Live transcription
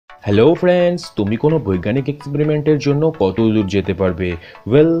Hello friends, তুমি কোনো বৈজ্ঞানিক এক্সপেরিমেন্টের জন্য কত দূর যেতে পারবে?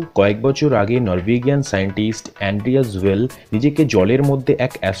 কয়েক বছর আগে নরওয়েজিয়ান সায়েন্টিস্ট অ্যান্ড্রিয়াস ওয়েল নিজেকে জলের মধ্যে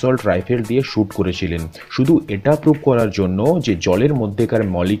এক অ্যাসল্ট রাইফেল দিয়ে শ্যুট করেছিলেন, শুধু এটা প্রুভ করার জন্য যে জলের মধ্যেকার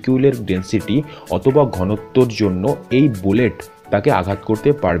মলিকিউলের ডেন্সিটি অথবা ঘনত্বর জন্য এই বুলেট তাকে আঘাত করতে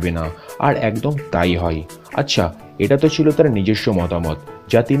পারবে না। আর একদম তাই হয়। আচ্ছা, এটা তো ছিল তার নিজস্ব মতামত,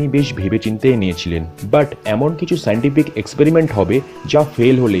 যা তিনি বেশ ভেবেচিন্তে নিয়েছিলেন। বাট এমন কিছু সায়েন্টিফিক এক্সপেরিমেন্ট হবে যা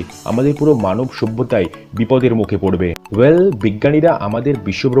ফেল হলে আমাদের পুরো মানব সভ্যতায় বিপদের মুখে পড়বে। বিজ্ঞানীরা আমাদের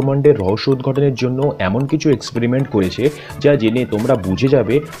বিশ্বব্রহ্মাণ্ডের রহস্য উদ্ঘাটনের জন্য এমন কিছু এক্সপেরিমেন্ট করেছে যা জেনে তোমরা বুঝে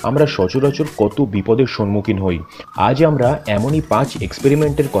যাবে আমরা সচরাচর কত বিপদের সম্মুখীন হই। আজ আমরা এমনই 5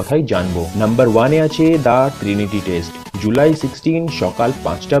 এক্সপেরিমেন্টের কথাই জানবো। নাম্বার 1-এ আছে দ্য ট্রিনিটি টেস্ট। জুলাই 16 সকাল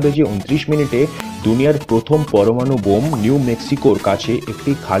 5:29 দুনিয়ার প্রথম পরমাণু বোম নিউ মেক্সিকোর কাছে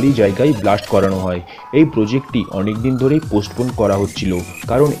একটি খালি জায়গায় ব্লাস্ট করানো হয়। এই প্রজেক্টটি অনেকদিন ধরেই পোস্টপোন করা হচ্ছিল,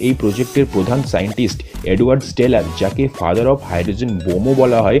 কারণ এই প্রজেক্টের প্রধান সায়েন্টিস্ট এডওয়ার্ড স্টেলার, যাকে ফাদার অফ হাইড্রোজেন বোমও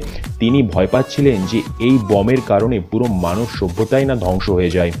বলা হয়, তিনি ভয় পাচ্ছিলেন যে এই বমের কারণে পুরো মানব সভ্যতাই না ধ্বংস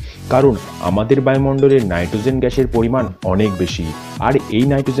হয়ে যায়। কারণ আমাদের বায়ুমণ্ডলে নাইট্রোজেন গ্যাসের পরিমাণ অনেক বেশি, আর এই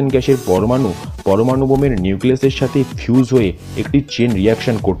নাইট্রোজেন গ্যাসের পরমাণু বোমের নিউক্লিয়াসের সাথে ফিউজ হয়ে একটি চেন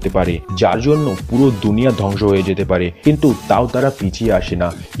রিয়াকশন করতে পারে, যার জন্য পুরো দুনিয়া ধ্বংস হয়ে যেতে পারে। কিন্তু তাও তারা পিছিয়ে আসে না।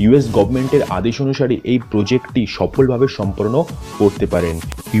 ইউএস গভর্নমেন্টের আদেশ অনুসারে এই প্রজেক্টটি সফলভাবে সম্পন্ন করতে পারেন।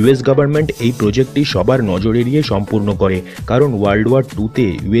 ইউএস গভর্নমেন্ট এই প্রজেক্টটি সবার নজর এড়িয়ে সম্পূর্ণ করে, কারণ ওয়ার্ল্ড ওয়ার 2-তে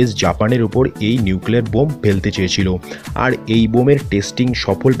ইউএস জাপানের উপর এই নিউক্লিয়ার বোম ফেলতে চেয়েছিল। আর এই বোমের টেস্টিং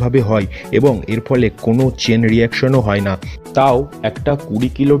সফলভাবে হয় এবং এর ফলে কোনো চেন রিয়াকশনও হয় না। তাও একটা 20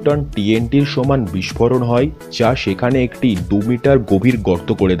 কিলোটন টিএনটির সমান বিস্ফোরণ হয়, যা সেখানে একটি 2 মিটার গভীর গর্ত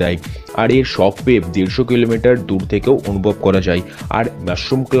করে দেয়। আর এর শক ওয়েভ 150 কিলোমিটার দূর থেকেও অনুভব করা যায়, আর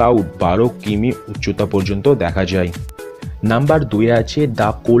মাশরুম ক্লাউড 12 কিমি উচ্চতা পর্যন্ত দেখা যায়। নাম্বার 2-এ আছে the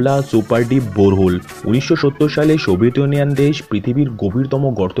Cola super deep borehole. 1970 সালে সোভিয়েত ইউনিয়ন দেশ পৃথিবীর গভীরতম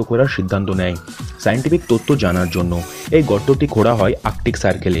গর্ত খোঁড়ার সিদ্ধান্ত নেয় সায়েন্টিফিক তথ্য জানার জন্য। এই গর্তটি খোঁড়া হয় আর্কটিক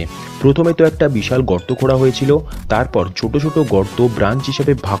সার্কেলে। প্রথমে তো একটা বিশাল গর্ত খোঁড়া হয়েছিল, তারপর ছোট ছোট গর্ত ব্রাঞ্চ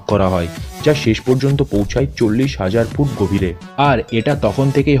হিসেবে ভাগ করা হয়, যা শেষ পর্যন্ত পৌঁছায় 40,000 ফুট গভীরে। আর এটা তখন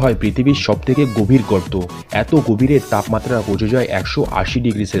থেকেই হয় পৃথিবীর সব থেকে গভীর গর্ত। এত গভীরে তাপমাত্রা পৌঁছে যায় 180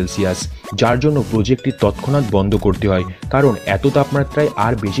 ডিগ্রি সেলসিয়াস, যার জন্য প্রজেক্টটি তৎক্ষণাৎ বন্ধ করতে হয়, কারণ এত তাপমাত্রায়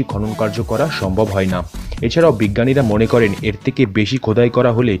আর বেশি খনন কার্য করা সম্ভব হয় না। এছাড়াও বিজ্ঞানীরা মনে করেন এর থেকে বেশি খোদাই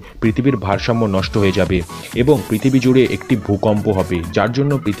করা হলে পৃথিবীর ভারসাম্য নষ্ট হয়ে যাবে এবং পৃথিবী জুড়ে একটি ভূকম্প হবে, যার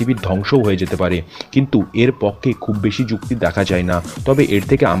জন্য পৃথিবীর ধ্বংসও হয়ে যেতে পারে। কিন্তু এর পক্ষে খুব বেশি যুক্তি দেখা যায় না। তবে এর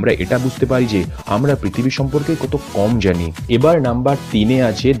থেকে আমরা এটা বুঝতে পারি যে আমরা পৃথিবী সম্পর্কে কত কম জানি। এবার নাম্বার 3-এ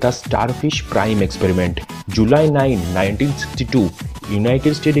আছে the starfish prime experiment. July 9, 1962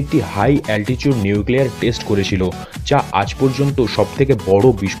 United state একটি হাই অ্যালটিটিউড নিউক্লিয়ার টেস্ট করেছিল, যা আজ পর্যন্ত সবথেকে বড়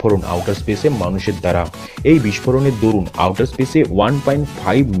বিস্ফোরণ আউটার স্পেসে মানুষের দ্বারা। এই বিস্ফোরণের দরুন আউটার স্পেসে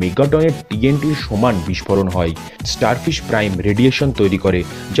 1.5 মেগাটনের টিএনটির সমান বিস্ফোরণ হয়। স্টারফিশ প্রাইম রেডিয়েশন তৈরি করে,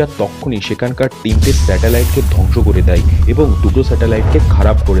 যা তখনই সেখানকার 3টে স্যাটেলাইটকে ধ্বংস করে দেয় এবং 2টো স্যাটেলাইটকে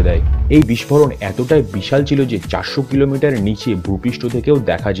খারাপ করে দেয়। এই বিস্ফোরণ এতটাই বিশাল ছিল যে 400 কিলোমিটার নিচে ভূপৃষ্ঠ থেকেও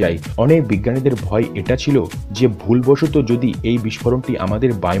দেখা যায়। অনেক বিজ্ঞানীদের ভয় এটা ছিল যে ভুলবশত যদি এই বিস্ফোরণটি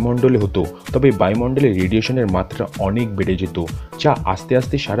আমাদের বায়ুমণ্ডলে হতো, তবে বায়ুমণ্ডলে রেডিয়েশনের মাত্রা অনেক বেড়ে যেত, যা আস্তে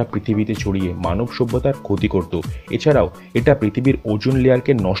আস্তে সারা পৃথিবীতে ছড়িয়ে মানব সভ্যতার ক্ষতি করত। এছাড়াও এটা পৃথিবীর ওজোন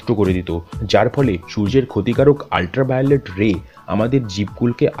লেয়ারকে নষ্ট করে দিত, যার ফলে সূর্যের ক্ষতিকারক আল্ট্রাভায়োলেট রে আমাদের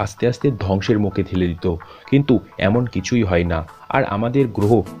জীবকুলকে আস্তে আস্তে ধ্বংসের মুখে ঠেলে দিত। কিন্তু এমন কিছুই হয় না, আর আমাদের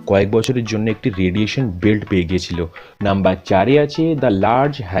গ্রহ কয়েক বছরের জন্য একটি রেডিয়েশন বেল্ট পেয়ে গিয়েছিল। নাম্বার 4-এ আছে the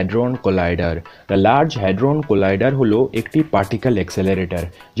large hadron collider. The large hadron collider হলো একটি পার্টিকেল অ্যাক্সেলারেটর,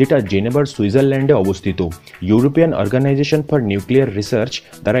 যেটা জেনেভার সুইজারল্যান্ডে অবস্থিত। European organisation for nuclear research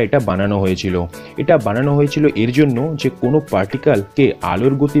দ্বারা এটা বানানো হয়েছিল। এটা বানানো হয়েছিল এর জন্য যে কোনো পার্টিকেলকে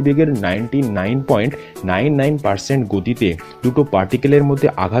আলোর গতিবেগের 99.99% গতিতে দুটো পার্টিকেলের মধ্যে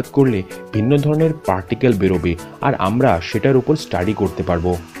আঘাত করলে ভিন্ন ধরনের পার্টিকেল বেরোবে, আর আমরা সেটার উপর স্টাডি করতে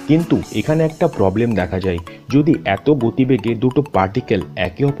পারবো। কিন্তু এখানে একটা প্রবলেম দেখা যায়। যদি এত গতিবেগে দুটো পার্টিকেল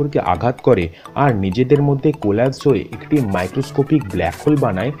একে অপরকে আঘাত করে আর নিজেদের মধ্যে কোল্যাপস হয়ে একটি মাইক্রোস্কোপিক ব্ল্যাক হোল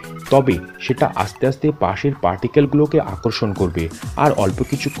বানায়, তবে সেটা আস্তে আস্তে পাশের পার্টিকেলগুলোকে আকর্ষণ করবে আর অল্প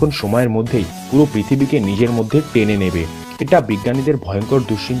কিছুক্ষণ সময়ের মধ্যেই পুরো পৃথিবীকে নিজের মধ্যে টেনে নেবে। এটা বিজ্ঞানীদের ভয়ঙ্কর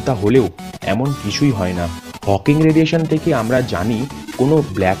দুশ্চিন্তা হলেও এমন কিছুই হয় না। হকিং রেডিয়েশন থেকে আমরা জানি কোনো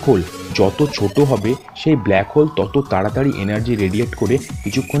ব্ল্যাক হোল যত ছোট হবে সেই ব্ল্যাক হোল তত তাড়াতাড়ি এনার্জি রেডিয়েট করে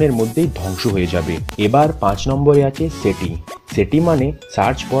কিছুক্ষণের মধ্যেই ধ্বংস হয়ে যাবে। এবার 5 নম্বরে আছে সেটি। সেটি মানে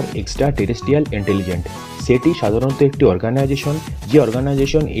search for extra terrestrial intelligent. সেটি সাধারণত একটি অর্গানাইজেশন যে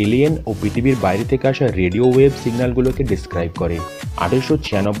অর্গানাইজেশন এলিয়েন ও পৃথিবীর বাইরে থেকে আসা রেডিও ওয়েভ সিগন্যালগুলোকে ডিসক্রাইব করে।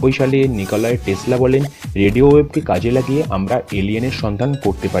 1896 সালে নিকোলাই টেসলা বলেন, রেডিও ওয়েভকে কাজে লাগিয়ে আমরা এলিয়েনের সন্ধান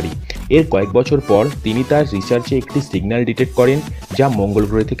করতে পারি। এর কয়েক বছর পর তিনি তার রিসার্চে একটি সিগন্যাল ডিটেক্ট করেন যা মঙ্গল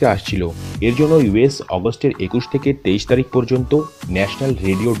গ্রহ থেকে আসছিল। এর জন্য ইউএস অগস্টের 21 থেকে 23 তারিখ পর্যন্ত ন্যাশনাল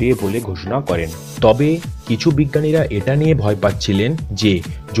রেডিও ডে বলে ঘোষণা করেন। তবে কিছু বিজ্ঞানীরা এটা নিয়ে ভয় পাচ্ছিলেন যে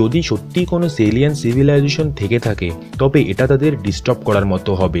যদি সত্যি কোনো এলিয়েন সিভিলাইজেশন থেকে থাকে তবে এটা তাদের ডিস্টার্ব করার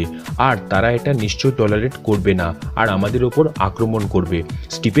মতো হবে, আর তারা এটা নিশ্চয়ই টলারেট করবে না আর আমাদের ওপর আক্রমণ করবে।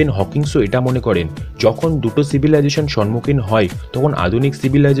 স্টিফেন হকিংসও এটা মনে করেন, যখন দুটো সিভিলাইজেশন সম্মুখীন হয় তখন আধুনিক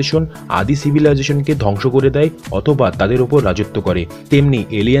সিভিলাইজেশন আদি সিভিলাইজেশনকে ধ্বংস করে দেয় অথবা তাদের ওপর রাজত্ব করে, তেমনি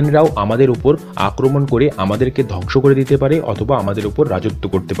এলিয়েনরাও আমাদের উপর আক্রমণ করে আমাদেরকে ধ্বংস করে দিতে পারে অথবা আমাদের উপর রাজত্ব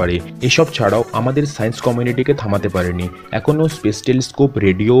করতে পারে। এসব ছাড়াও আমাদের সায়েন্স কমিউনিটিকে থামাতে পারেনি। এখনও space telescope,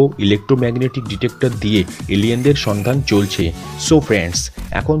 radio, electromagnetic detector দিয়ে এলিয়েনদের সন্ধান চলছে। সো ফ্রেন্ডস,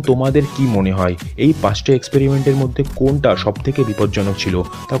 এখন তোমাদের কি মনে হয় এই 5টা এক্সপেরিমেন্টের মধ্যে কোনটা সবথেকে বিপজ্জনক ছিল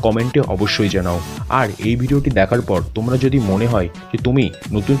তা কমেন্টে অবশ্যই জানাও। আর এই ভিডিওটি দেখার পর তোমরা যদি মনে হয় যে তুমি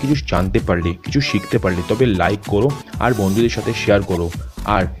নতুন কিছু জানতে পারলে, কিছু শিখতে পারলে, তবে লাইক করো আর বন্ধুদের সাথে শেয়ার করো।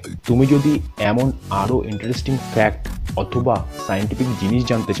 আর তুমি যদি এমন আরও ইন্টারেস্টিং ফ্যাক্ট অথবা সায়েন্টিফিক জিনিস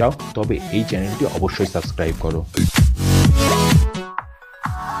জানতে চাও তবে এই চ্যানেলটি অবশ্যই সাবস্ক্রাইব করো।